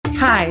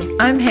Hi,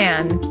 I'm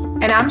Han.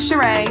 And I'm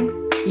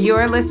Sheree.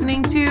 You're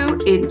listening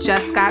to It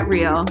Just Got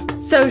Real.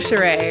 So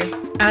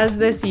Sheree, as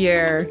this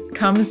year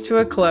comes to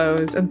a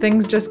close and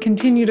things just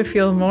continue to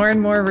feel more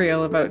and more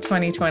real about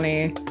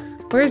 2020,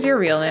 where's your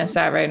realness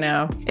at right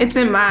now? It's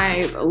in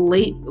my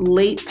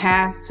late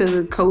past to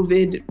the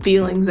COVID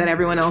feelings that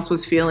everyone else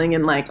was feeling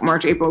in like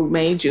March, April,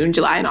 May, June,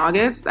 July, and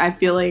August. I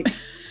feel like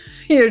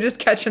you're just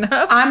catching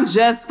up. I'm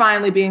just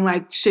finally being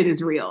like, shit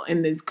is real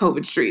in these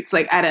COVID streets,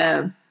 like at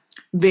a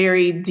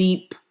very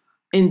deep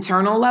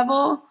internal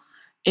level.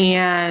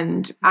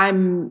 And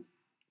I'm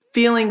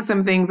feeling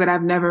some things that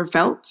I've never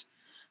felt,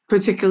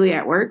 particularly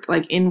at work,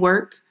 like in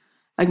work.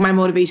 Like my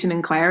motivation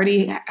and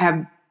clarity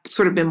have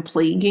sort of been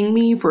plaguing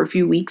me for a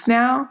few weeks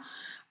now.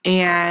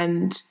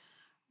 And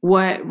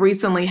what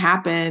recently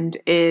happened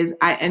is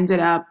I ended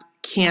up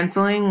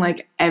canceling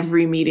like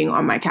every meeting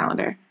on my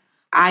calendar.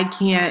 I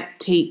can't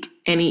take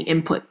any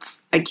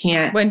inputs. I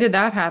can't. When did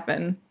that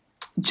happen?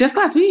 Just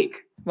last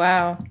week.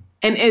 Wow.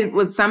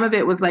 And some of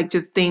it was like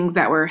just things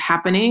that were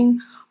happening,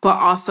 but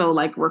also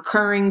like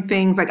recurring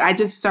things. Like I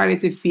just started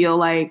to feel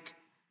like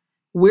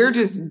we're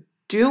just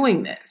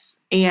doing this.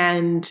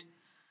 And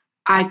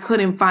I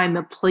couldn't find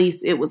the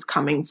place it was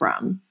coming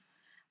from.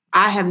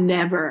 I have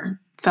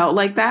never felt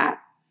like that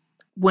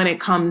when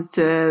it comes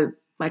to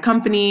my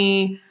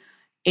company.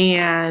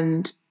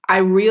 And I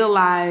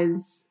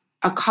realize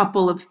a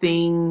couple of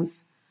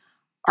things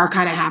are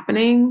kind of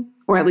happening,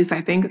 or at least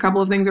I think a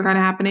couple of things are kind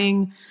of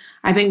happening.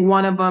 I think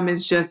one of them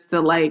is just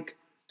the like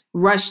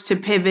rush to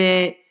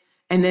pivot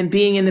and then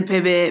being in the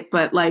pivot,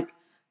 but like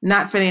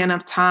not spending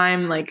enough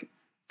time like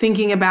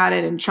thinking about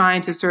it and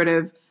trying to sort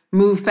of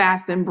move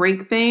fast and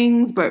break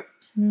things. But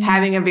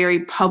having a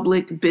very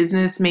public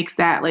business makes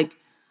that like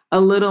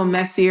a little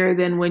messier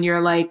than when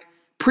you're like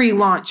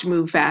pre-launch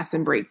move fast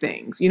and break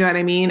things. You know what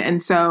I mean?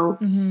 And so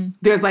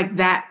there's like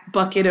that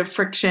bucket of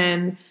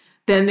friction.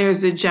 Then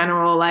there's the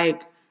general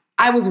like,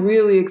 I was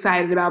really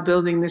excited about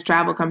building this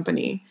travel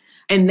company.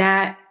 And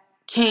that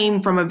came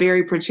from a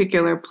very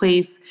particular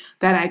place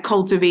that I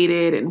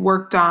cultivated and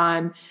worked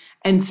on.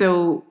 And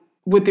so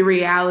with the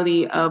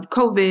reality of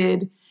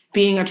COVID,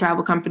 being a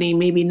travel company,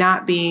 maybe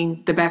not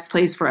being the best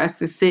place for us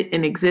to sit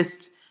and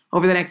exist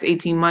over the next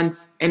 18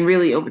 months and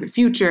really over the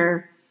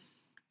future,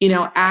 you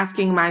know,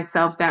 asking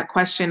myself that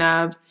question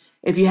of,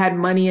 if you had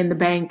money in the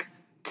bank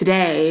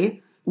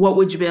today, what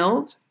would you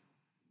build?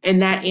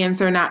 And that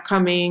answer not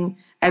coming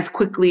as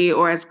quickly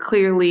or as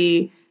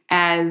clearly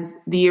as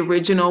the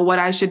original what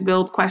I should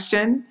build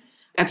question.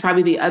 That's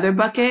probably the other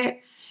bucket.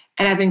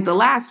 And I think the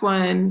last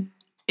one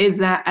is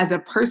that as a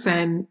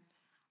person,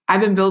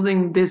 I've been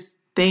building this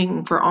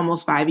thing for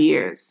almost 5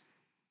 years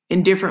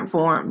in different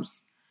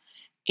forms.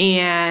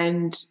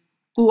 And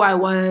who I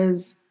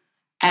was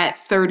at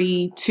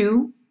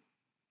 32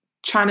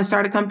 trying to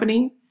start a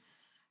company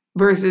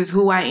versus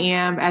who I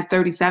am at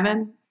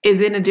 37 is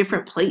in a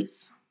different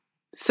place.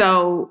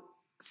 So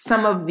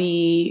some of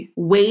the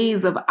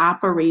ways of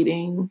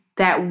operating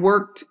that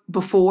worked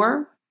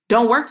before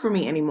don't work for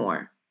me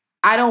anymore.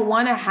 I don't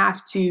want to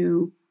have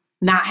to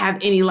not have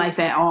any life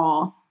at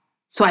all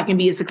so I can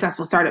be a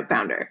successful startup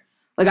founder.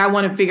 Like I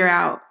want to figure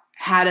out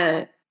how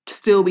to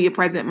still be a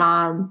present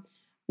mom,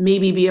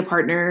 maybe be a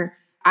partner.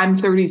 I'm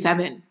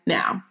 37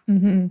 now.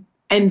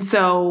 And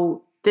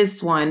so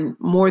this one,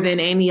 more than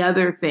any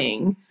other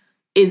thing,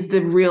 is the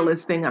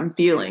realest thing I'm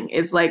feeling.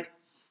 It's like,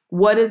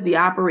 what is the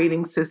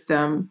operating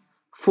system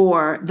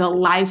for the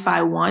life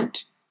I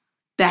want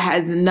that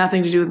has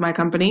nothing to do with my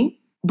company,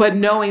 but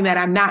knowing that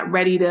I'm not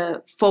ready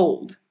to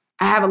fold.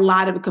 I have a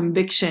lot of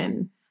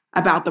conviction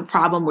about the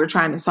problem we're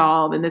trying to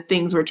solve and the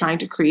things we're trying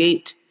to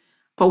create.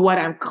 But what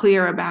I'm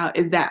clear about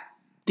is that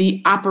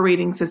the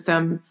operating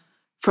system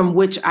from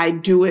which I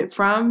do it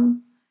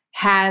from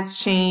has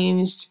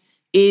changed,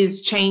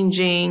 is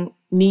changing,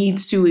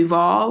 needs to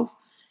evolve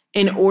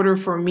in order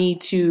for me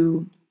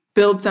to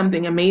build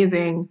something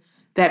amazing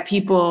that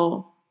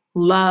people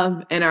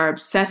love and are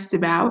obsessed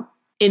about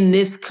in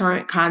this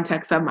current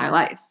context of my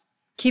life.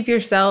 Keep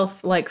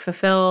yourself like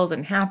fulfilled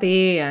and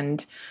happy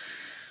and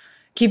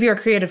keep your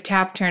creative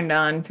tap turned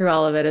on through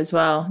all of it as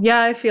well.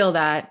 Yeah, I feel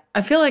that.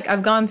 I feel like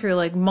I've gone through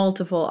like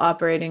multiple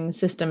operating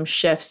system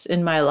shifts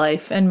in my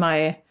life and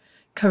my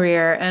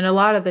career. And a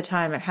lot of the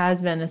time it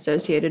has been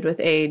associated with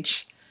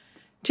age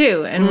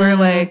too. And we're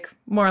like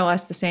more or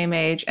less the same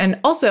age. And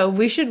also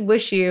we should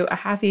wish you a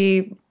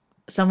happy,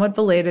 somewhat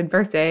belated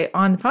birthday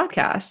on the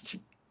podcast.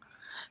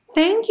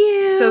 Thank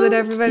you. So that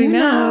everybody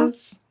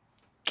knows.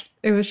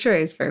 It was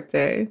Sheree's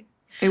birthday.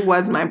 It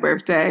was my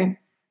birthday,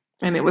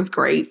 and it was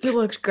great. It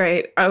looked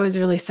great. I was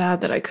really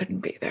sad that I couldn't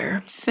be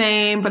there.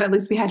 Same, but at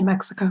least we had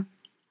Mexico.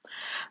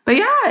 But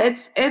yeah,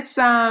 it's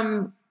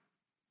I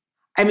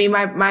mean,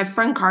 my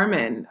friend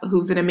Carmen,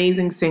 who's an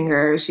amazing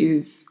singer,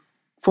 she's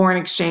foreign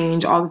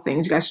exchange, all the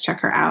things. You guys should check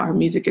her out. Her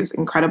music is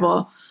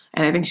incredible.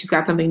 And I think she's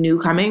got something new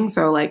coming.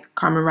 So like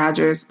Carmen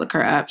Rogers, look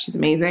her up. She's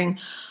amazing.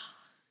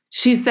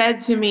 She said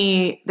to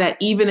me that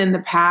even in the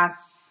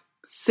past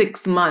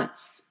 6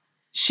 months,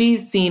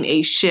 she's seen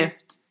a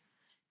shift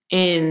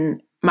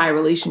in my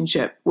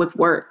relationship with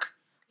work.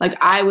 Like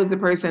I was the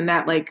person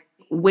that like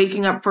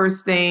waking up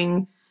first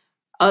thing,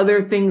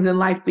 other things in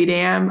life be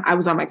damned, I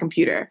was on my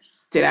computer.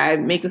 Did I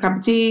make a cup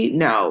of tea?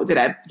 No. Did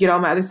I get all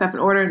my other stuff in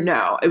order?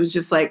 No. It was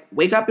just like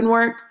wake up and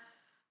work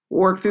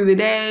through the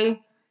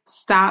day,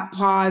 stop,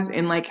 pause,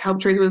 and like help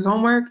Trace with his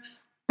homework,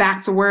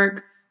 back to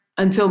work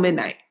until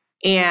midnight.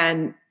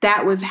 And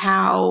that was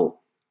how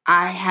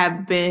I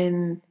have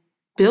been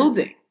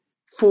building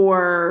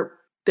for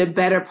the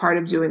better part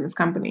of doing this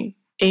company.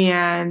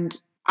 And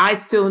I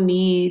still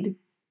need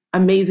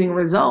amazing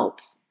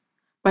results,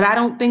 but I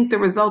don't think the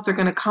results are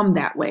going to come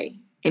that way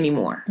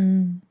anymore.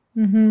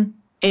 Mm-hmm.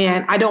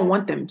 And I don't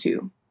want them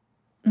to.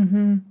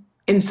 Mm-hmm.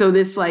 And so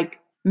this like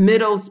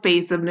middle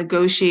space of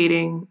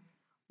negotiating,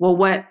 well,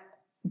 what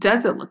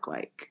does it look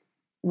like?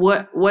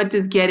 What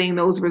does getting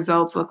those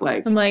results look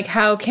like? I'm like,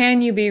 how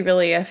can you be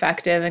really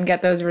effective and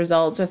get those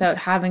results without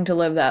having to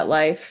live that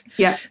life?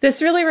 Yeah.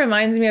 This really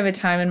reminds me of a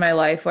time in my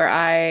life where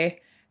I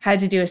had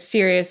to do a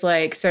serious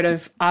like sort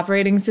of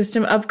operating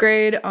system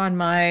upgrade on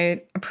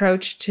my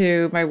approach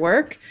to my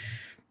work.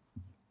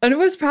 And it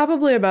was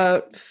probably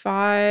about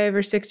 5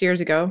 or 6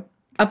 years ago.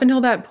 Up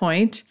until that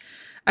point,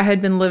 I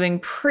had been living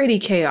pretty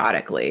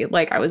chaotically.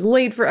 Like I was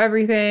late for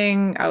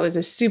everything. I was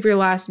a super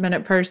last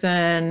minute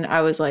person.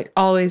 I was like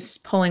always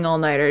pulling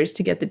all-nighters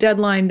to get the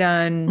deadline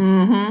done.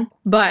 Mm-hmm.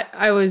 But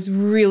I was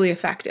really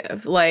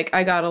effective. Like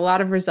I got a lot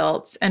of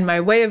results. And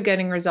my way of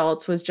getting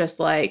results was just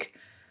like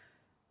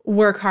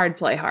work hard,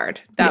 play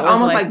hard. That was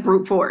almost like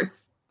brute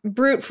force.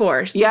 Brute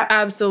force. Yeah.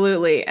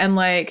 Absolutely. And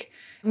like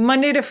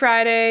Monday to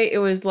Friday, it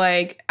was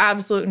like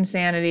absolute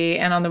insanity.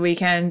 And on the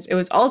weekends, it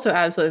was also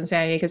absolute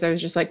insanity because I was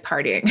just like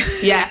partying.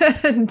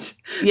 Yes. And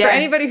for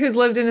anybody who's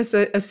lived in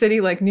a city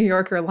like New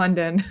York or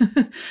London,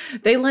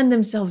 they lend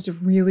themselves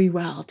really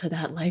well to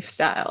that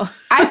lifestyle.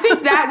 I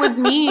think that was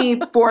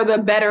me for the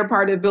better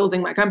part of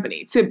building my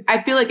company.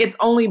 I feel like it's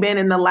only been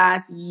in the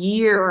last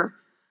year,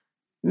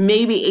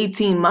 maybe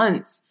 18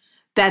 months,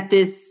 that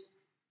this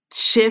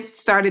shift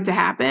started to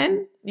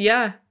happen.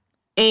 Yeah.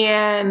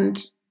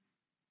 And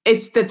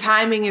the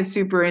timing is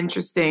super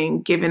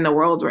interesting given the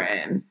world we're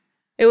in.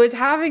 It was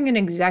having an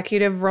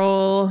executive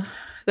role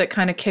that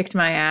kind of kicked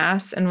my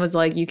ass and was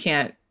like, you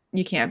can't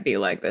be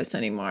like this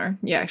anymore.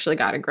 You actually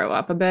got to grow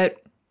up a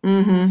bit.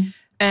 Mm-hmm.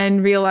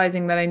 And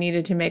realizing that I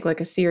needed to make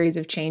like a series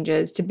of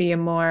changes to be a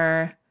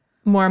more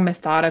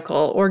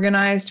methodical,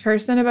 organized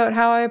person about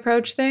how I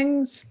approach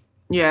things.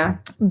 Yeah.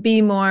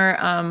 Be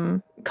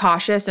more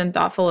cautious and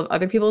thoughtful of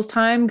other people's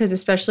time, because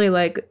especially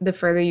like the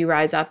further you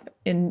rise up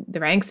in the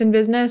ranks in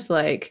business,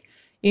 like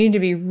you need to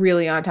be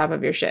really on top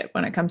of your shit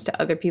when it comes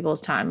to other people's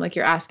time. Like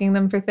you're asking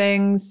them for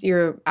things,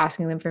 you're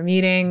asking them for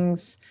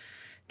meetings,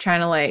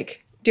 trying to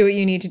like do what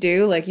you need to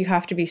do. Like you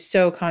have to be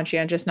so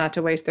conscientious not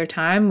to waste their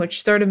time,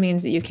 which sort of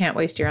means that you can't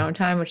waste your own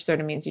time, which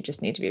sort of means you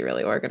just need to be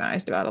really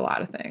organized about a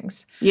lot of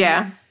things.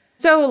 Yeah.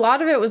 So a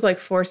lot of it was like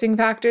forcing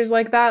factors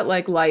like that,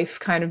 like life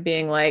kind of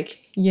being like,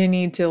 you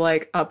need to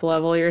like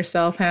up-level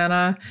yourself,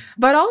 Hannah.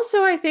 But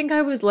also I think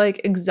I was like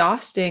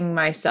exhausting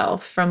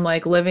myself from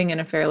like living in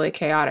a fairly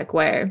chaotic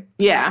way.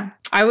 Yeah.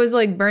 I was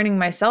like burning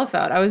myself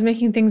out. I was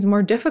making things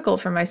more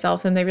difficult for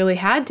myself than they really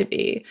had to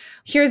be.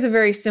 Here's a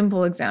very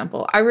simple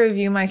example. I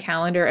review my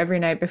calendar every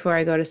night before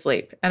I go to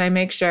sleep, and I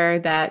make sure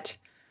that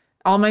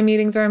all my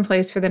meetings are in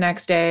place for the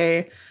next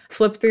day,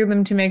 flip through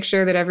them to make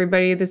sure that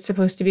everybody that's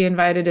supposed to be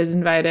invited is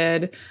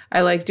invited. I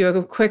like do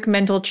a quick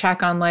mental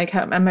check on like,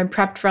 am I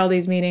prepped for all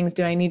these meetings?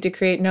 Do I need to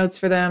create notes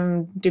for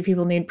them? Do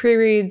people need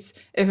pre-reads?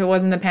 If it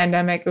wasn't the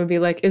pandemic, it would be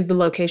like, is the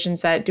location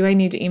set? Do I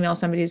need to email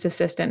somebody's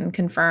assistant and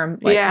confirm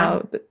like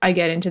how I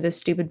get into this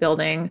stupid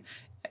building,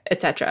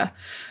 etc.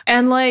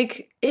 And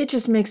like, it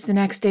just makes the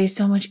next day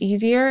so much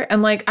easier.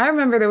 And like, I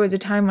remember there was a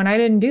time when I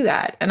didn't do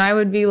that, and I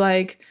would be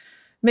like,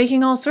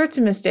 making all sorts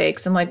of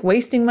mistakes and like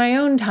wasting my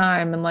own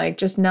time and like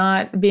just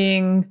not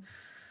being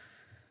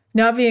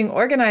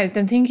organized.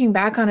 And thinking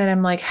back on it,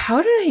 I'm like,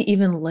 how did I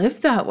even live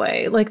that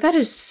way? Like that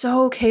is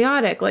so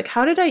chaotic. Like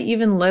how did I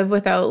even live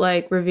without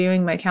like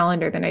reviewing my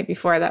calendar the night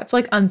before? That's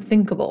like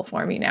unthinkable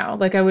for me now.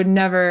 Like I would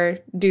never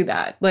do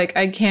that. Like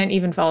I can't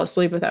even fall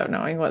asleep without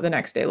knowing what the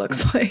next day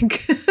looks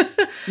like.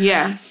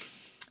 Yeah.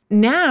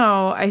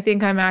 Now I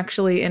think I'm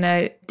actually in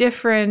a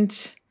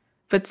different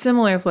but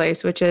similar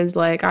place, which is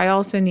like, I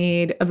also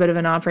need a bit of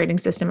an operating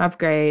system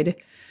upgrade.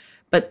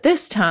 But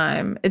this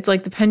time, it's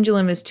like the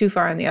pendulum is too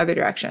far in the other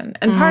direction.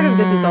 And part of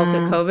this is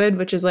also COVID,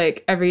 which is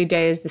like every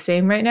day is the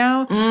same right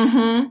now.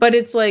 Mm-hmm. But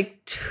it's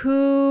like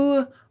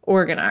too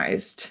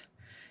organized.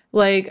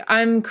 Like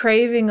I'm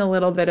craving a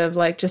little bit of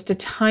like just a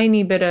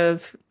tiny bit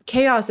of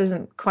chaos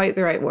isn't quite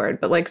the right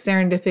word, but like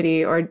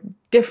serendipity or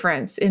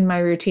difference in my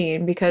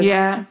routine, because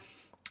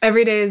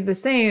every day is the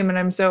same and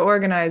I'm so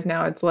organized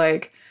now. It's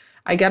like,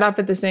 I get up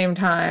at the same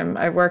time,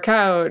 I work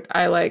out,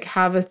 I like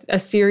have a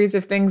series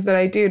of things that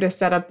I do to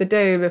set up the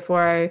day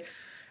before I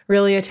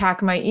really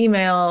attack my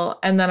email.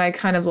 And then I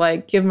kind of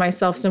like give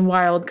myself some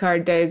wild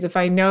card days. If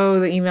I know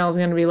the email is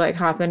going to be like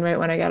hopping right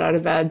when I get out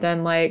of bed,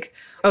 then like,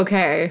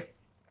 okay,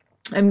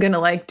 I'm going to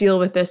like deal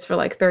with this for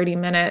like 30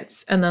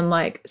 minutes and then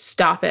like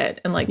stop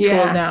it and like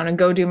tool down and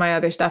go do my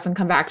other stuff and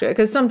come back to it.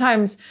 Because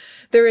sometimes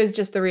there is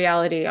just the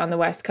reality on the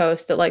West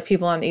Coast that like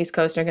people on the East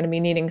Coast are going to be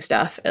needing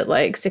stuff at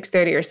like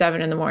 6:30 or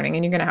 7 in the morning,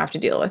 and you're going to have to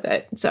deal with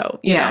it. So,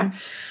 you know,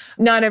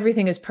 not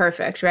everything is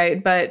perfect,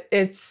 right? But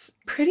it's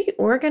pretty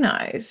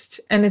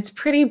organized and it's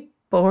pretty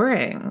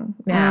boring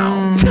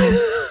now.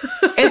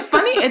 It's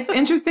funny. It's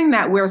interesting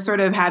that we're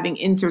sort of having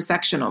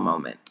intersectional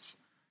moments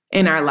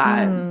in our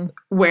lives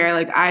where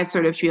like I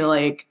sort of feel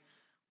like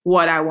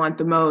what I want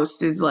the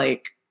most is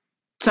like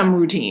some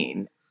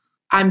routine.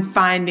 I'm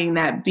finding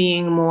that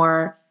being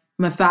more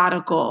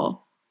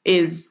methodical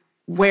is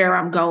where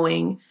I'm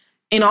going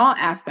in all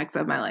aspects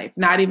of my life,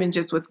 not even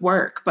just with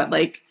work, but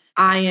like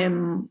I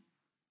am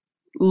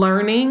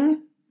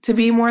learning to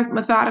be more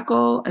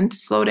methodical and to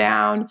slow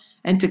down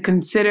and to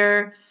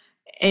consider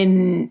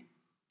in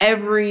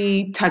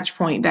every touch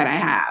point that I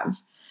have.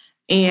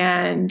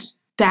 And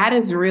that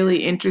is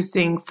really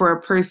interesting for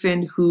a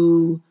person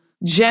who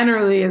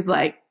generally is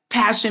like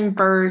passion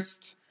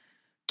first,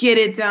 get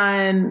it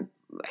done,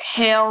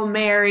 Hail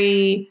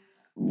Mary,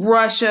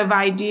 rush of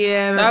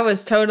idea. That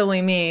was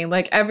totally me.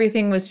 Like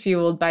everything was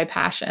fueled by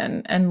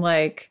passion, and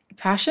like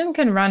passion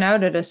can run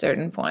out at a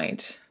certain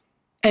point.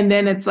 And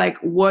then it's like,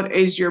 what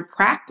is your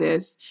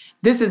practice?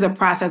 This is a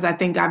process I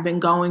think I've been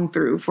going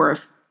through for a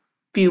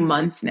few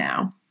months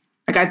now.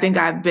 Like I think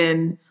I've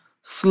been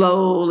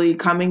slowly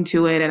coming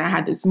to it, and I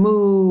had this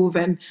move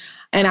and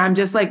I'm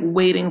just like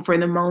waiting for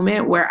the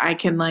moment where I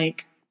can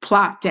like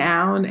plop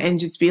down and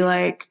just be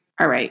like,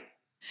 all right.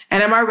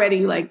 And I'm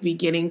already like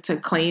beginning to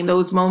claim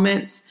those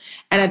moments.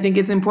 And I think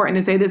it's important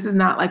to say this is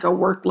not like a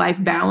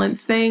work-life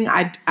balance thing.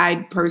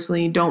 I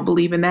personally don't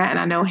believe in that. And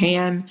I know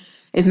Han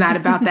is not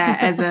about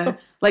that as a,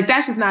 like,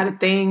 that's just not a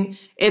thing.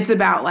 It's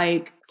about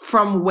like,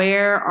 from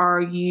where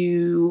are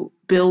you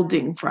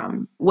building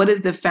from? What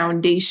is the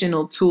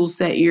foundational tool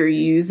set you're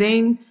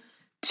using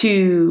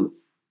to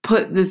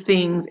put the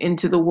things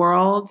into the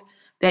world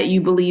that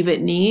you believe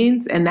it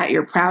needs and that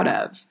you're proud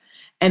of?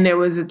 And there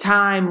was a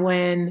time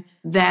when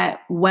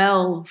that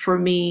well for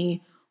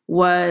me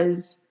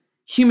was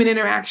human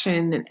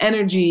interaction and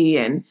energy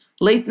and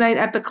late night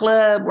at the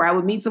club where I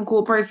would meet some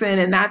cool person,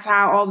 and that's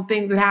how all the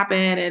things would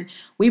happen. And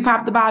we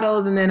popped the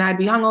bottles, and then I'd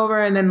be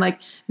hungover, and then like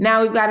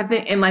now we've got to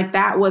think, and like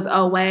that was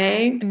a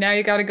way. Now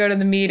you got to go to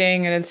the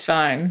meeting, and it's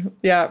fine.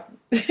 Yep.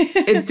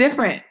 It's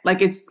different.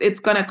 Like it's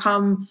gonna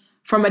come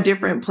from a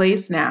different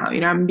place now.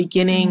 You know, I'm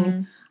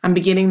beginning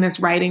this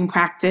writing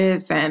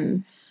practice,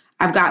 and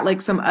I've got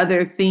like some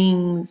other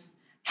things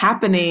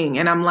happening,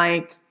 and I'm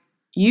like,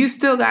 you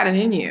still got it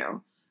in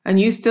you, and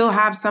you still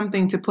have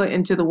something to put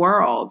into the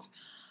world.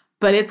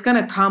 But it's going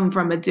to come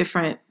from a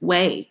different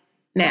way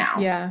now.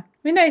 Yeah. I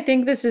mean, I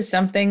think this is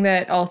something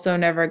that also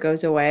never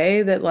goes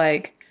away, that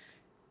like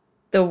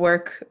the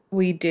work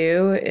we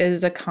do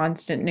is a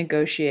constant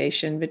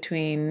negotiation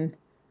between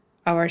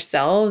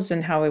ourselves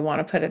and how we want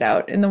to put it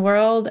out in the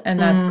world. And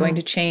that's going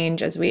to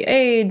change as we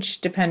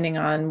age, depending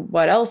on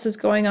what else is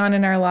going on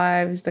in our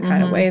lives, the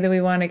kind of way that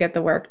we want to get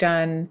the work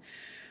done.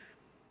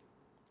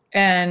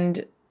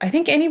 And I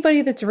think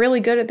anybody that's really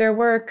good at their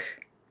work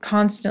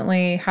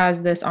constantly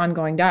has this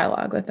ongoing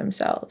dialogue with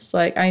themselves.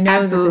 Like, I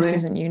know that this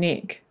isn't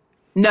unique.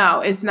 No,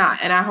 it's not.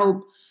 And I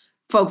hope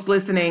folks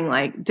listening,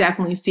 like,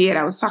 definitely see it.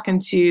 I was talking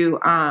to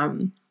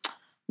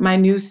my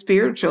new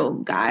spiritual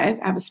guide.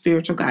 I have a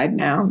spiritual guide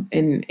now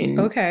in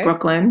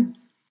Brooklyn.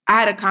 I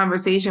had a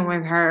conversation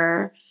with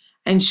her,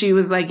 and she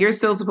was like, you're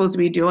still supposed to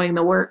be doing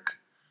the work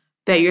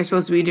that you're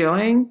supposed to be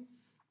doing,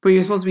 but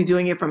you're supposed to be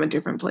doing it from a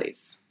different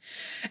place.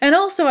 And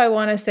also, I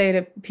want to say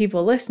to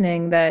people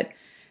listening that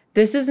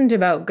this isn't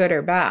about good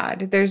or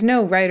bad. There's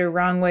no right or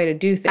wrong way to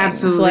do things.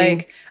 Absolutely.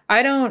 Like,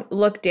 I don't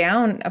look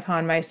down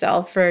upon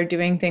myself for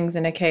doing things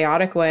in a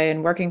chaotic way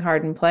and working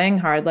hard and playing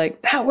hard.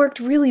 Like, that worked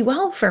really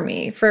well for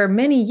me for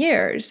many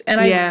years.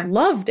 And I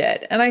loved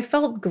it. And I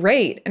felt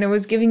great. And it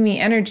was giving me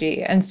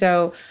energy. And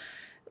so,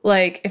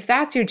 like, if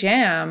that's your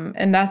jam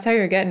and that's how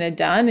you're getting it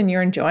done and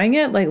you're enjoying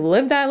it, like,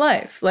 live that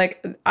life.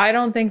 Like, I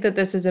don't think that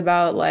this is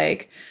about,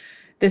 like,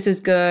 this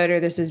is good or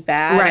this is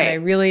bad. Right. And I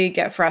really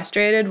get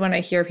frustrated when I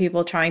hear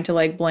people trying to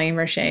like blame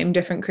or shame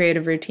different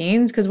creative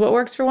routines, because what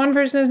works for one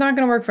person is not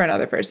going to work for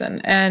another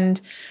person. And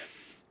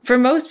for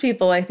most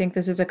people, I think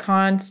this is a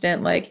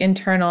constant like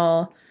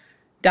internal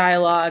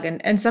dialogue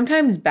and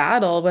sometimes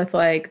battle with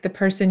like the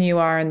person you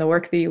are and the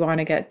work that you want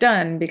to get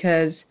done,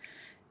 because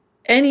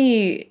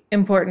any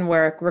important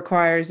work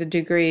requires a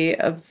degree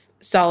of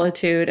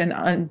solitude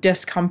and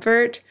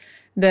discomfort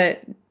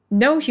that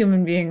no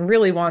human being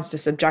really wants to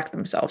subject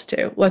themselves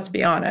to. Let's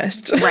be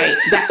honest. Right.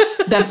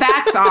 The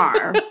facts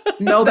are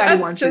nobody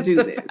wants to do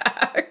this.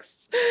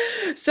 Facts.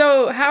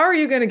 So how are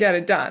you going to get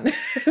it done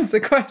is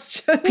the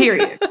question.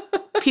 Period.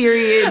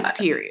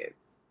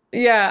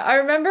 Yeah. I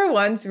remember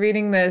once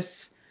reading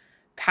this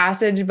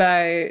passage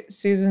by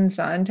Susan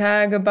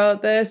Sontag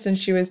about this, and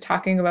she was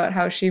talking about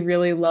how she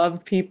really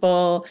loved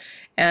people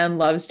and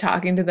loves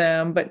talking to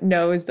them, but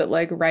knows that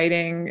like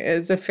writing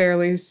is a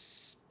fairly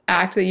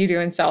act that you do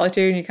in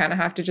solitude, and you kind of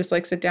have to just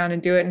like sit down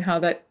and do it, and how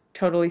that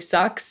totally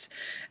sucks,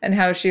 and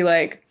how she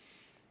like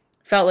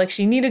felt like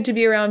she needed to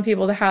be around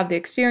people to have the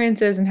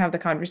experiences and have the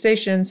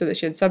conversations so that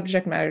she had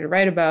subject matter to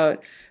write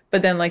about.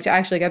 But then like to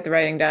actually get the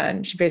writing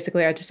done, she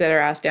basically had to sit her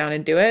ass down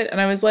and do it.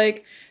 And I was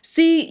like,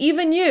 see,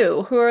 even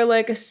you who are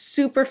like a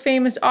super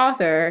famous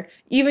author,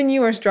 even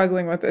you are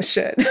struggling with this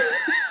shit.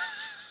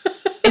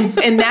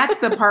 And that's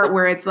the part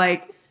where it's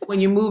like when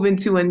you move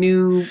into a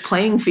new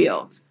playing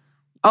field,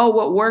 oh,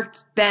 what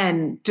worked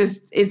then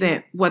just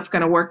isn't what's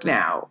going to work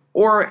now.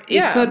 Or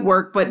it could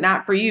work, but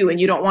not for you, and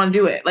you don't want to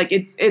do it. Like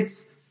it's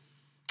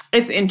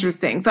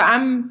interesting. So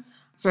I'm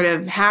sort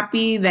of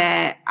happy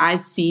that I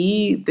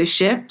see the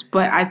shift,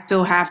 but I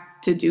still have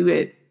to do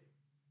it.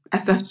 I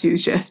still have to do the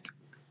shift.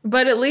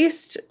 But at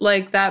least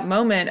like that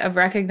moment of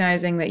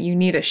recognizing that you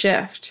need a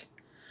shift.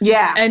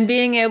 Yeah. And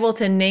being able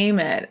to name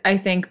it, I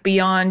think,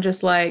 beyond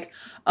just like,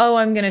 oh,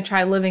 I'm going to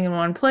try living in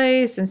one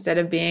place instead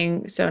of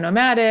being so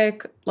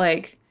nomadic,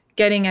 like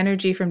getting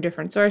energy from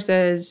different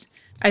sources.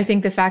 I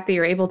think the fact that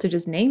you're able to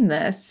just name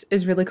this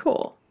is really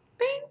cool.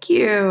 Thank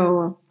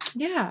you.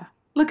 Yeah.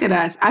 Look at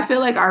us. I feel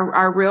like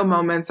our real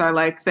moments are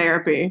like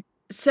therapy.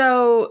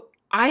 So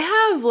I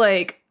have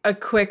like a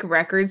quick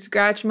record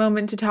scratch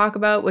moment to talk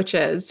about, which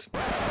is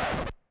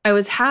I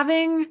was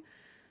having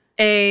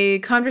a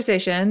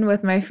conversation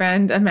with my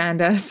friend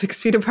Amanda, 6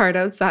 feet apart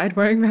outside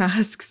wearing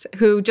masks,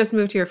 who just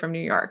moved here from New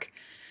York.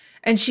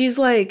 And she's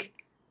like,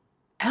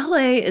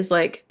 LA is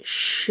like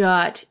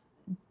shut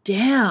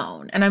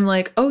down. And I'm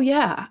like, oh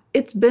yeah,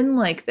 it's been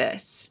like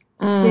this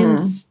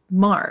since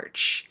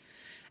March.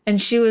 And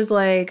she was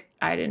like,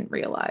 I didn't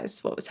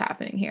realize what was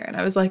happening here. And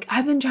I was like,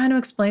 I've been trying to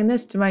explain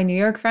this to my New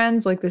York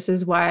friends. Like, this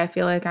is why I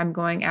feel like I'm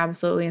going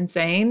absolutely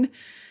insane.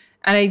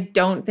 And I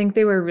don't think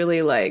they were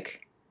really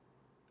like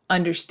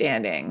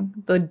understanding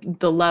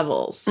the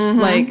levels.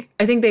 Like,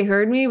 I think they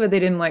heard me, but they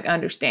didn't like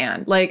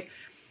understand. Like,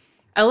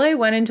 LA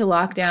went into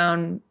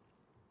lockdown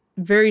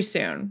very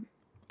soon,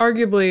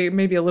 arguably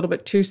maybe a little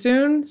bit too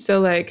soon. So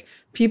like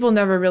people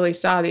never really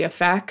saw the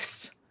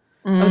effects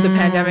of the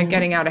pandemic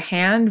getting out of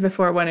hand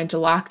before it went into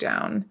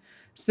lockdown.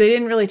 So they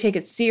didn't really take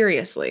it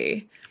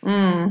seriously.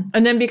 And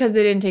then because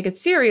they didn't take it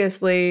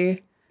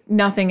seriously,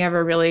 nothing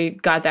ever really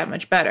got that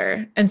much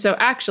better. And so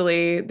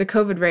actually the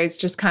COVID rates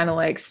just kind of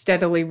like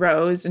steadily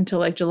rose until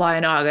like July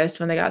and August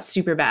when they got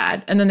super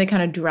bad. And then they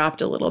kind of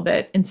dropped a little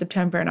bit in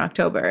September and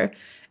October.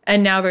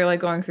 And now they're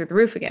like going through the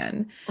roof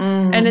again.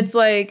 And it's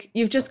like,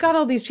 you've just got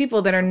all these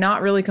people that are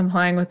not really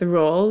complying with the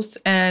rules,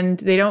 and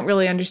they don't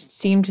really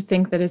seem to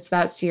think that it's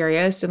that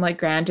serious. And like,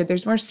 granted,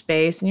 there's more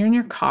space and you're in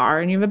your car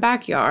and you have a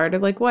backyard or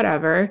like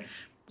whatever.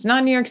 It's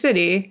not New York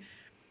City.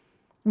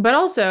 But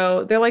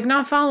also they're like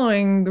not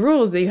following the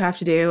rules that you have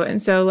to do.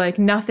 And so like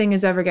nothing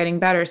is ever getting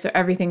better. So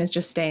everything is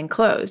just staying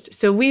closed.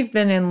 So we've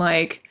been in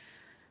like,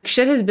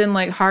 shit has been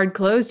like hard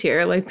closed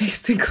here, like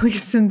basically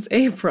since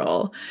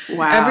April.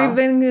 Wow.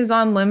 Everything is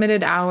on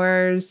limited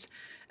hours.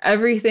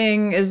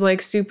 Everything is like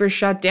super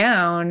shut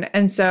down.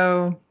 And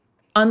so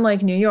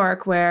unlike New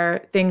York,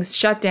 where things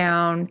shut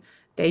down,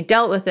 they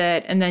dealt with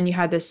it. And then you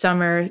had this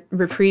summer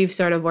reprieve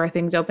sort of where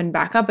things opened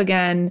back up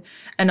again.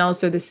 And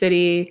also the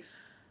city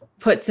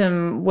put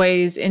some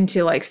ways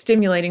into like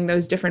stimulating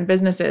those different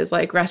businesses.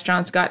 Like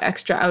restaurants got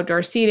extra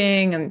outdoor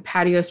seating and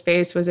patio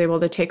space was able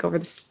to take over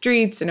the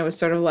streets. And it was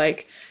sort of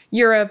like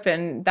Europe,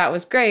 and that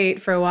was great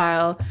for a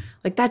while.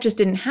 Like that just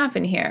didn't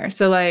happen here.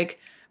 So like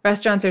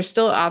restaurants are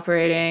still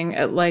operating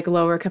at like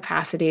lower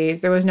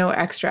capacities. There was no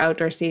extra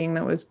outdoor seating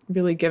that was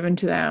really given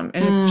to them.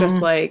 And it's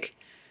just like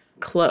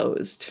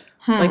closed,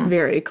 like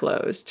very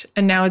closed.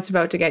 And now it's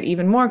about to get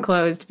even more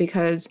closed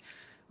because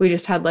we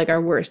just had like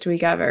our worst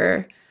week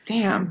ever.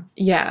 Damn.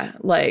 Yeah,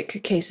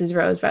 like cases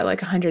rose by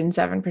like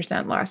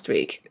 107% last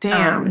week.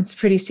 Damn. It's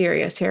pretty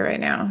serious here right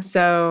now.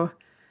 So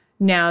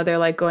now they're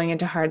like going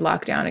into hard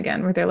lockdown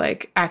again, where they're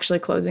like actually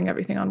closing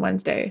everything on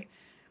Wednesday.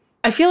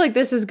 I feel like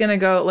this is going to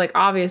go, like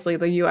obviously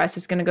the US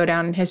is going to go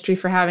down in history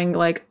for having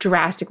like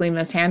drastically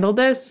mishandled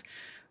this.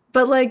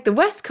 But like the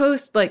West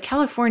Coast, like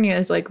California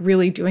is like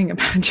really doing a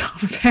bad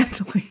job of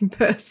handling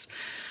this.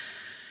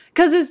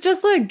 Because it's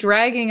just like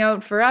dragging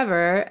out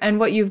forever. And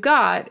what you've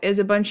got is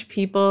a bunch of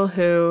people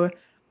who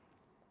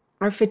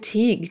are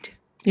fatigued.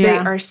 Yeah. They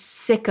are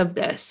sick of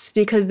this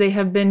because they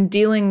have been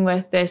dealing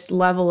with this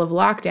level of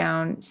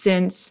lockdown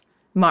since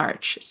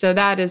March. So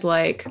that is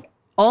like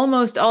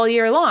almost all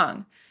year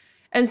long.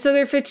 And so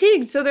they're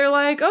fatigued. So they're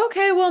like,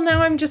 okay, well,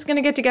 now I'm just going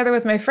to get together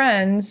with my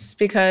friends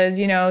because,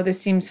 you know, this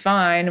seems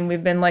fine. And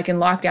we've been like in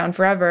lockdown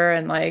forever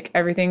and like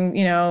everything,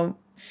 you know,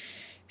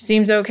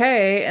 seems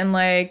okay. And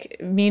like,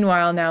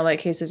 meanwhile, now like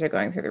cases are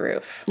going through the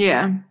roof.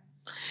 Yeah.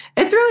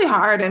 It's really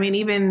hard. I mean,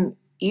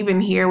 even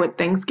here with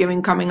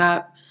Thanksgiving coming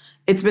up,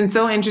 it's been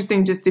so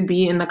interesting just to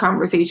be in the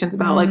conversations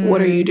about like, what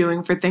are you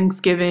doing for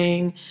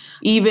Thanksgiving?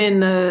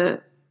 Even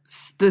the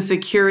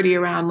security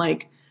around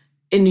like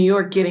in New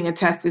York, getting a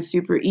test is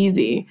super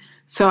easy.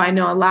 So I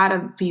know a lot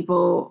of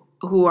people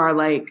who are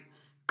like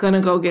going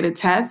to go get a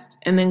test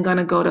and then going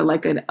to go to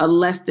like a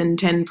less than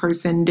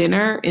 10-person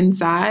dinner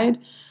inside.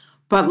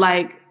 But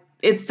like,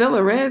 it's still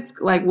a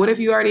risk. Like, what if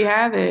you already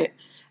have it?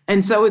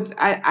 And so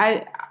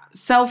I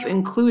self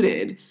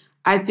included,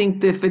 I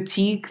think the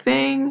fatigue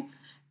thing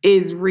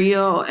is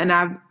real. And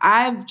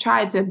I've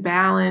tried to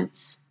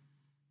balance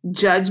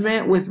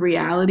judgment with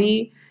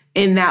reality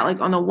in that, like,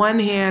 on the one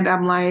hand,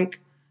 I'm like,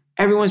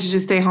 everyone should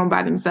just stay home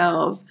by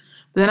themselves.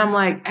 But then I'm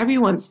like,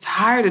 everyone's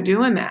tired of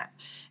doing that.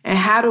 And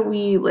how do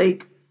we,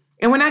 like,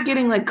 and we're not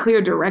getting like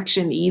clear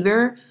direction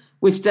either,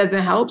 which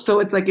doesn't help. So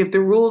it's like, if the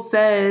rule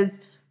says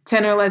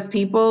 10 or less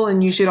people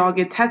and you should all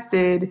get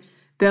tested,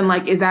 then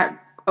like, is that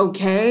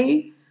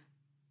okay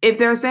if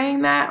they're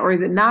saying that, or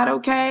is it not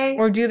okay?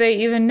 Or do they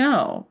even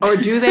know? Or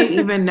do they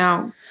even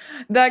know?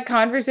 That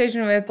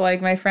conversation with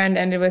like my friend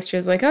ended with, she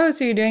was like, oh,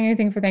 so you're doing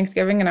anything for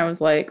Thanksgiving? And I was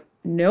like,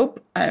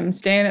 nope, I'm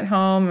staying at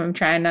home. I'm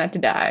trying not to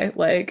die.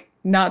 Like,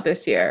 not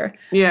this year.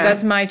 Yeah.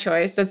 That's my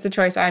choice. That's the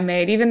choice I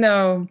made, even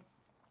though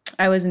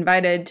I was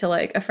invited to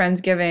like a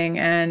Friendsgiving,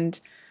 and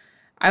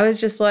I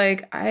was just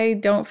like, I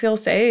don't feel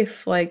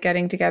safe like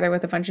getting together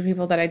with a bunch of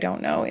people that I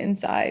don't know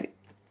inside.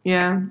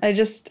 Yeah.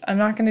 I'm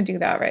not going to do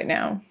that right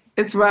now.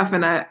 It's rough.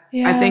 And I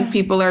think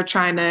people are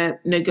trying to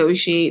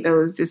negotiate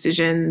those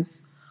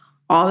decisions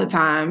all the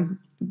time,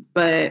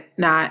 but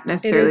not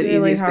necessarily the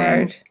easiest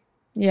thing.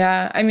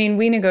 Yeah. I mean,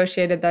 we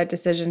negotiated that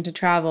decision to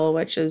travel,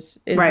 which is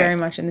right. Very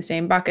much in the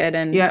same bucket.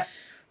 And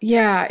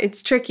yeah,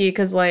 it's tricky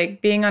because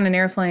like being on an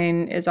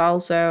airplane is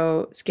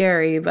also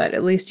scary, but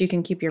at least you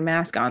can keep your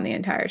mask on the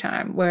entire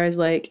time. Whereas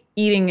like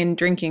eating and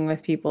drinking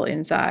with people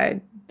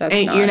inside,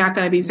 you're not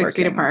going to be 6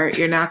 feet apart.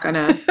 You're not going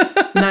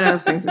to, none of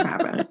those things have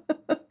happened.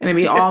 And it'd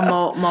be all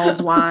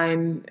mulled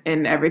wine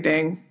and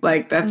everything.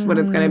 Like, that's what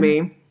it's going to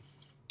be.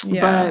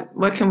 Yeah. But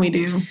what can we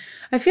do?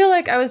 I feel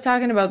like I was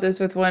talking about this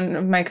with one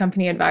of my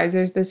company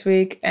advisors this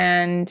week,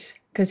 and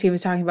because he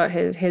was talking about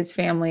his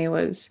family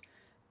was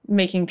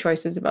making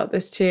choices about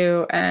this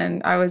too.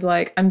 And I was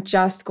like, I'm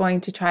just going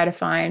to try to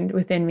find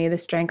within me the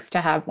strength to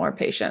have more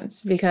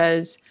patience,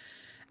 because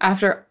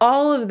after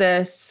all of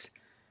this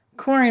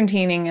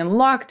quarantining and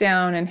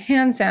lockdown and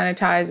hand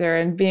sanitizer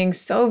and being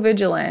so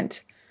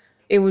vigilant,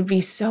 it would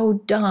be so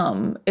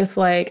dumb if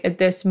like at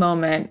this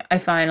moment I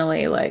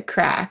finally like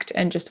cracked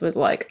and just was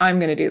like, I'm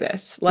going to do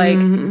this. Like,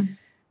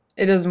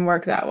 it doesn't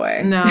work that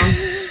way. No.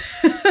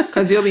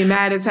 Because you'll be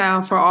mad as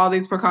hell for all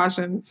these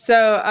precautions.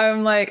 So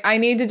I'm like, I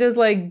need to just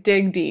like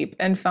dig deep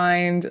and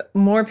find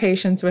more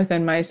patience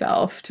within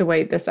myself to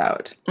wait this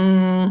out.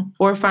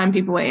 Or find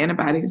people with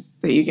antibodies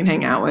that you can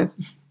hang out with,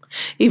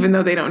 even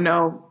though they don't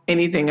know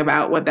anything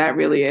about what that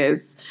really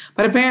is.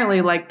 But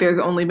apparently, like, there's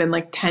only been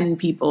like 10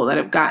 people that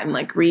have gotten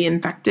like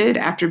reinfected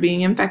after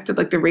being infected.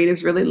 Like, the rate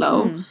is really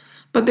low.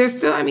 But there's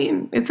still, I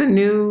mean, it's a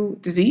new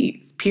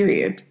disease,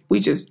 period. We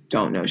just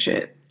don't know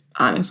shit,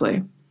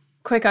 honestly.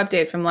 Quick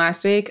update from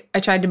last week. I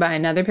tried to buy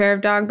another pair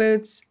of dog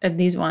boots, and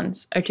these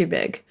ones are too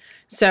big.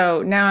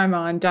 So now I'm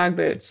on dog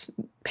boots,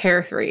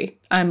 pair 3.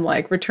 I'm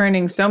like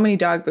returning so many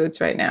dog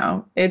boots right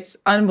now. It's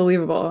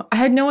unbelievable. I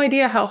had no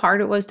idea how hard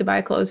it was to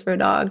buy clothes for a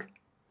dog.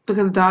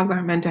 Because dogs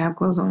aren't meant to have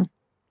clothes on.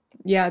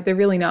 Yeah, they're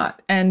really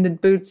not. And the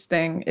boots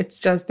thing,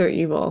 it's just, they're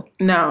evil.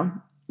 No,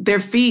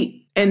 their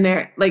feet and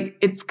they're like,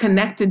 it's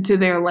connected to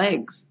their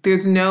legs.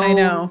 There's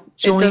no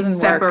joint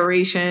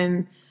separation.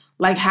 Work.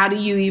 Like, how do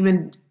you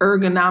even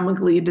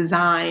ergonomically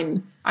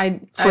design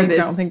I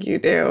don't think you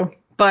do.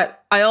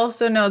 But I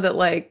also know that,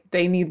 like,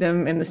 they need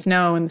them in the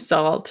snow and the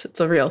salt. It's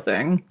a real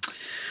thing.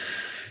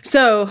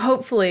 So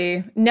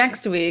hopefully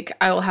next week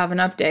I will have an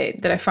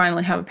update that I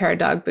finally have a pair of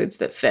dog boots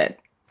that fit.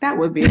 That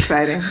would be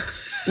exciting.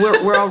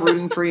 We're all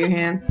rooting for you,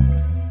 Han.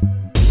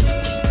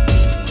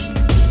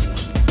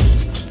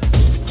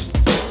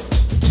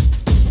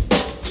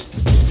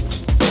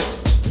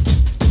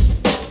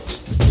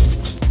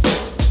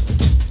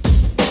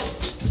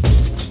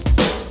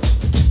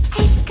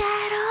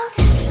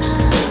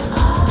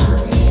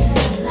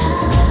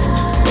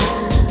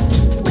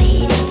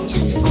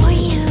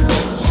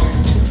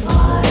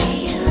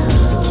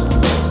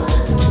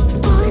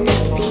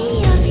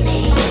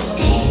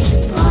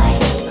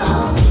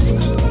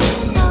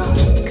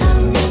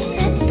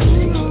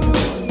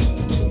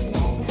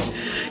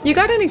 You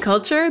got any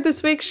culture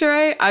this week,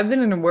 Sheree? I've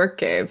been in a work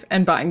cave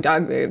and buying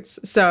dog boots,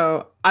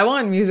 so I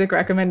want music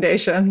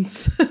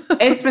recommendations.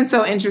 It's been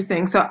so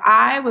interesting. So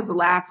I was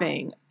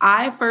laughing.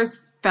 I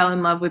first fell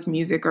in love with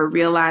music, or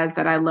realized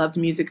that I loved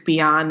music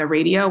beyond the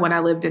radio, when I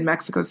lived in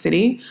Mexico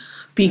City,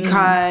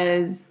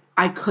 because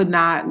I could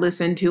not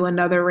listen to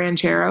another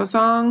ranchero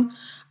song.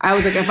 I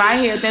was like, if I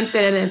hear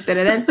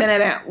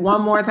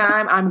one more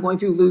time, I'm going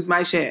to lose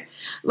my shit.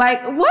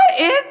 Like, what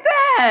is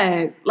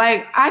that?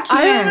 Like, I can't.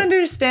 I don't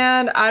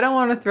understand. I don't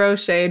want to throw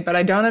shade, but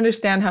I don't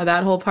understand how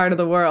that whole part of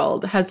the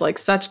world has like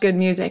such good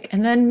music.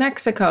 And then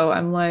Mexico,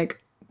 I'm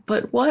like,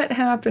 but what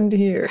happened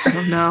here? I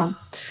don't know.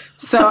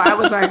 So I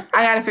was like,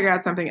 I got to figure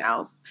out something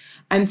else.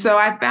 And so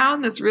I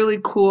found this really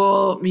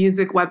cool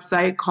music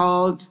website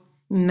called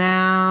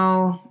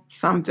Now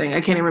something.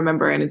 I can't even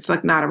remember. And it's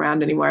like not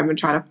around anymore. I've been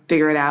trying to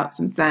figure it out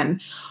since then.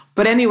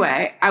 But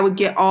anyway, I would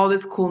get all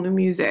this cool new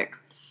music.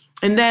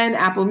 And then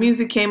Apple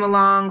Music came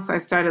along. So I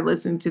started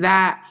listening to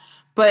that.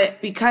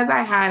 But because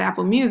I had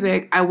Apple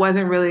Music, I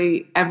wasn't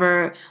really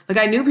ever, like,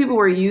 I knew people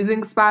were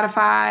using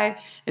Spotify,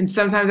 and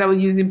sometimes I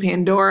was using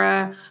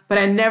Pandora, but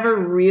I never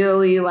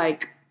really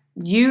like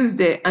used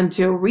it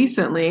until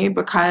recently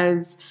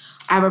because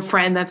I have a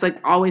friend that's like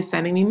always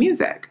sending me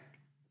music.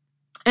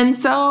 And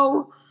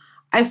so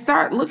I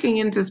start looking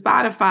into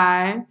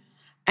Spotify,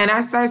 and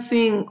I start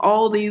seeing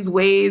all these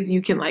ways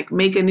you can like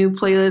make a new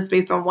playlist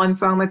based on one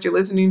song that you're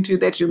listening to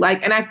that you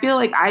like. And I feel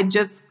like I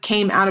just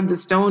came out of the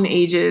Stone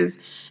Ages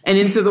and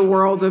into the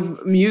world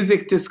of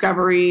music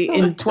discovery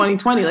in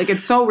 2020. Like,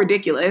 it's so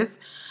ridiculous.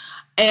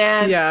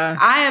 And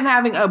I am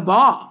having a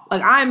ball.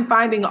 Like, I'm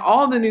finding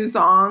all the new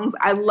songs.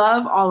 I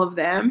love all of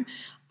them.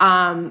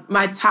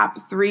 My top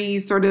 3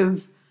 sort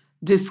of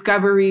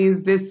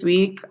discoveries this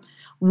week.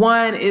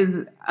 One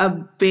is a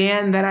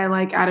band that I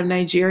like out of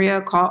Nigeria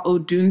called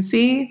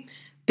Odunsi.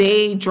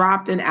 They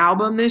dropped an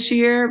album this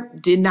year,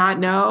 did not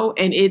know,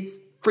 and it's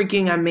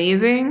freaking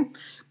amazing.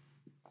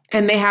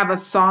 And they have a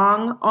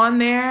song on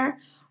there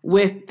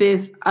with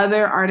this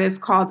other artist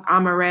called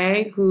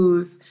Amare,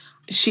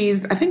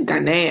 she's, I think,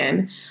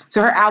 Ghanaian.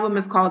 So her album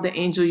is called The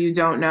Angel You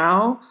Don't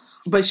Know,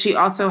 but she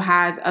also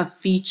has a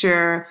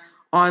feature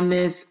on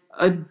this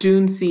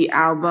Odunsi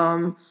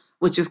album,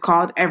 which is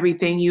called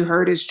Everything You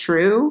Heard Is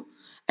True.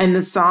 And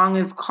the song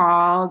is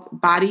called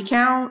Body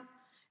Count,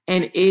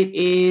 and it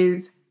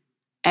is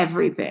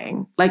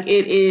everything. Like,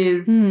 it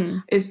is,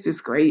 it's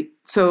just great.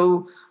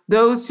 So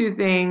those 2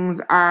 things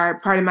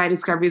are part of my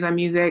discoveries on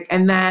music.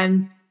 And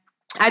then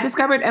I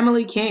discovered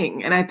Emily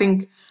King, and I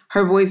think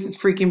her voice is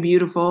freaking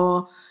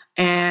beautiful,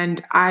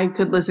 and I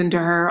could listen to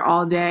her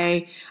all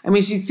day. I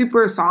mean, she's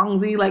super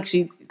songsy, like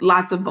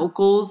lots of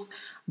vocals,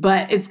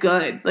 but it's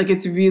good. Like,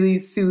 it's really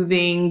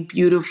soothing,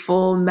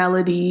 beautiful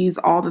melodies,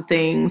 all the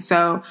things.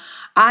 So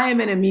I am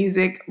in a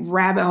music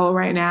rabbit hole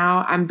right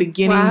now. I'm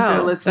beginning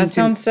to listen to... That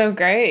sounds so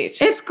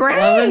great. It's great.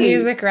 Love a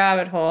music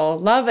rabbit hole.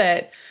 Love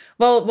it.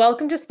 Well,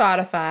 welcome to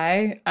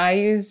Spotify. I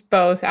use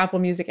both Apple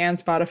Music and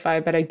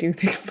Spotify, but I do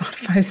think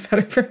Spotify is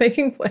better for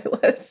making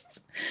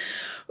playlists.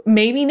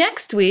 Maybe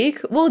next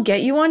week we'll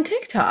get you on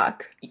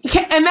TikTok.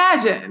 Can't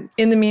imagine.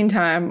 In the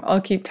meantime,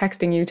 I'll keep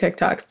texting you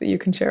TikToks that you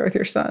can share with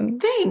your son.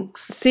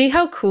 Thanks. See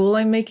how cool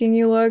I'm making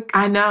you look?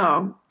 I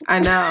know.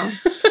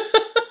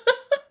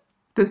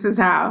 This is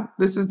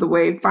the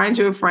way. Find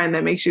you a friend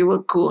that makes you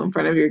look cool in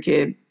front of your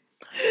kid.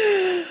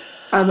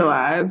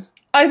 Otherwise.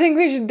 I think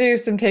we should do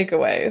some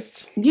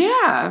takeaways.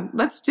 Yeah,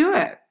 let's do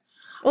it.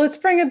 Let's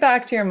bring it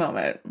back to your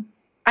moment.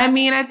 I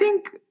mean, I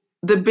think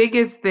the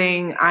biggest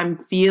thing I'm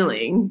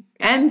feeling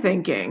and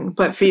thinking,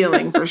 but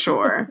feeling for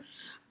sure,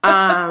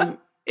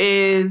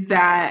 is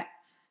that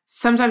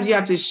sometimes you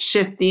have to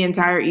shift the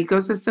entire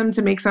ecosystem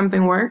to make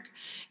something work.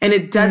 And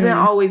it doesn't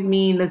always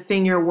mean the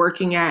thing you're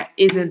working at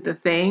isn't the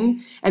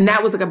thing. And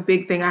that was like a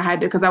big thing I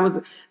had to, because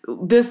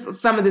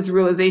some of this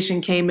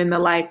realization came in the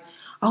like,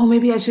 oh,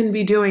 maybe I shouldn't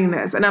be doing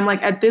this. And I'm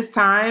like, at this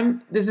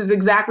time, this is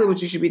exactly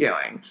what you should be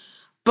doing.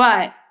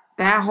 But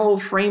that whole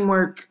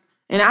framework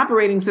and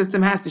operating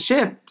system has to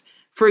shift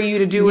for you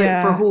to do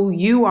it for who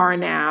you are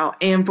now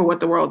and for what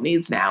the world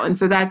needs now. And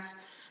so that's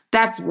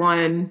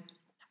one.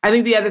 I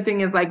think the other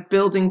thing is like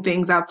building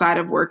things outside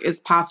of work is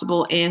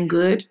possible and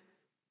good.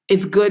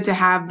 It's good to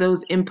have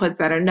those inputs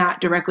that are not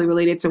directly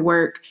related to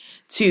work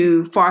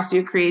to foster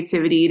your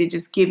creativity, to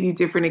just give you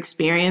different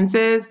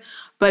experiences.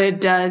 But it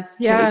does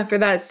for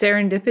that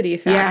serendipity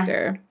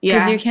factor.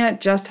 Because you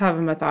can't just have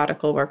a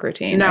methodical work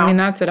routine. No. I mean,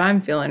 that's what I'm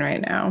feeling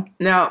right now.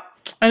 No.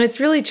 And it's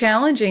really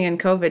challenging in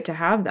COVID to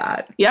have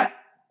that. Yep.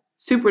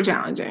 Super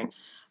challenging.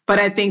 But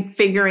I think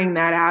figuring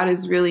that out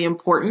is really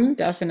important.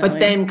 Definitely. But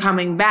then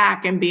coming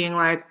back and being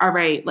like, all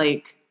right,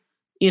 like,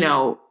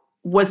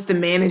 what's the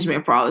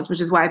management for all this?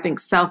 Which is why I think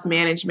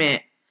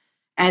self-management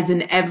as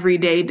an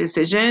everyday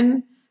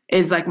decision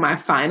is like my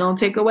final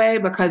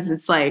takeaway, because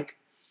it's like,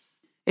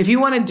 if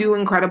you want to do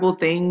incredible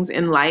things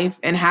in life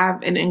and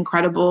have an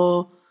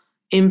incredible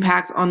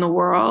impact on the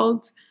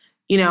world,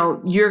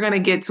 you're going to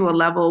get to a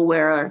level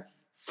where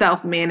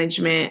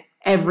self-management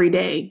every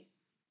day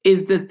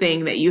is the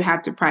thing that you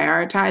have to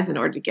prioritize in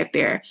order to get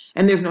there.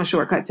 And there's no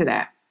shortcut to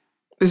that.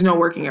 There's no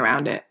working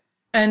around it.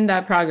 And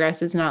that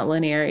progress is not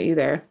linear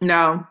either.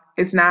 No,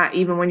 it's not,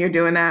 even when you're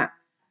doing that.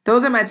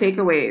 Those are my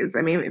takeaways.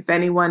 I mean, if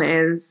anyone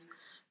is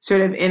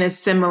sort of in a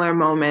similar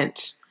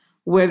moment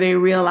where they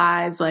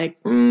realize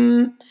like,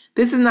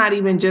 this is not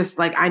even just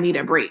like, I need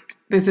a break.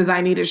 This is,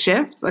 I need a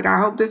shift. Like, I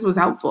hope this was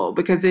helpful,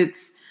 because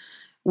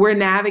we're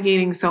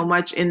navigating so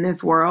much in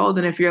this world.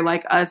 And if you're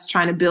like us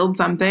trying to build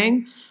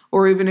something,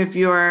 or even if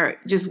you're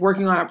just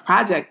working on a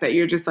project that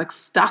you're just like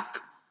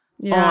stuck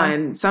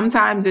on,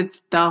 sometimes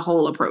it's the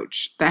whole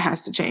approach that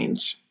has to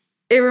change.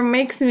 It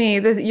makes me,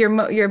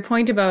 your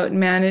point about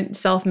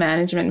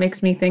self-management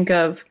makes me think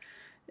of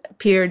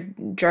Peter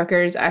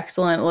Drucker's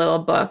excellent little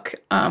book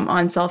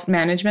on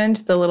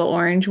self-management, the little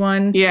orange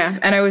one. Yeah.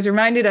 And I was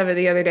reminded of it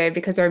the other day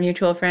because our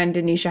mutual friend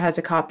Denisha has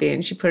a copy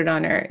and she put it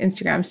on her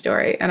Instagram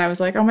story. And I was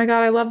like, oh my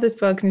God, I love this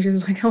book. And she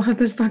was like, I love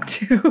this book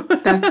too.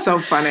 That's so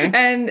funny.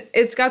 And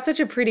it's got such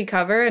a pretty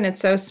cover and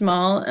it's so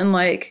small. And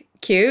like,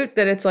 cute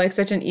that it's like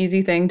such an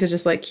easy thing to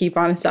just like keep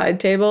on a side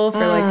table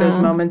for like those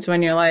moments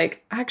when you're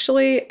like,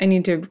 actually, I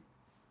need to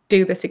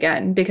do this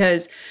again,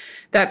 because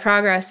that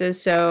progress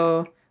is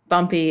so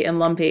bumpy and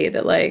lumpy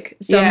that like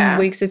some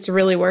weeks it's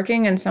really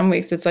working and some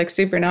weeks it's like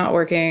super not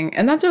working,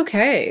 and that's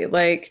okay.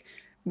 Like,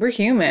 we're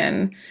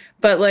human.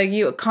 But like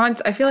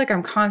I feel like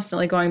I'm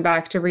constantly going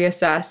back to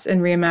reassess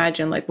and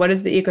reimagine, like, what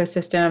is the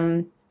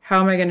ecosystem? How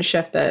am I going to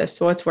shift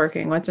this? What's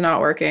working? What's not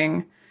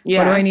working?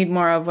 What do I need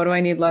more of? What do I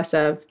need less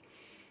of?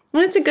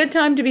 And it's a good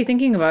time to be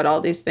thinking about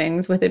all these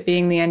things, with it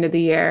being the end of the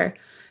year.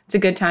 It's a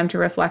good time to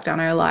reflect on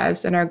our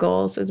lives and our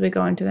goals as we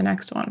go into the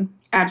next one.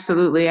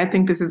 Absolutely. I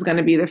think this is going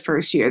to be the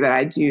first year that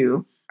I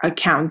do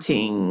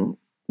accounting,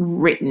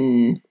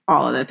 written,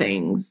 all of the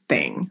things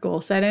thing.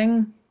 Goal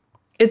setting.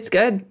 It's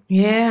good.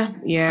 Yeah.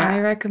 I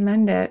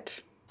recommend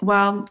it.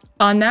 Well,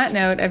 on that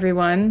note,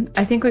 everyone,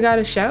 I think we got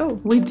a show.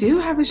 We do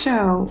have a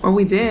show. Or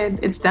we did.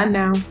 It's done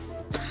now.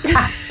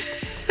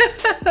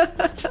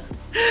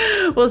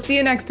 We'll see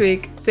you next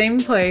week. Same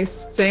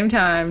place, same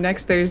time,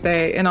 next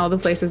Thursday, in all the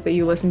places that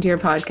you listen to your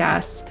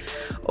podcasts.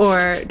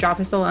 Or drop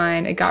us a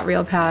line at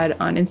GotRealPod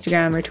on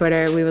Instagram or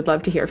Twitter. We would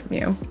love to hear from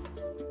you.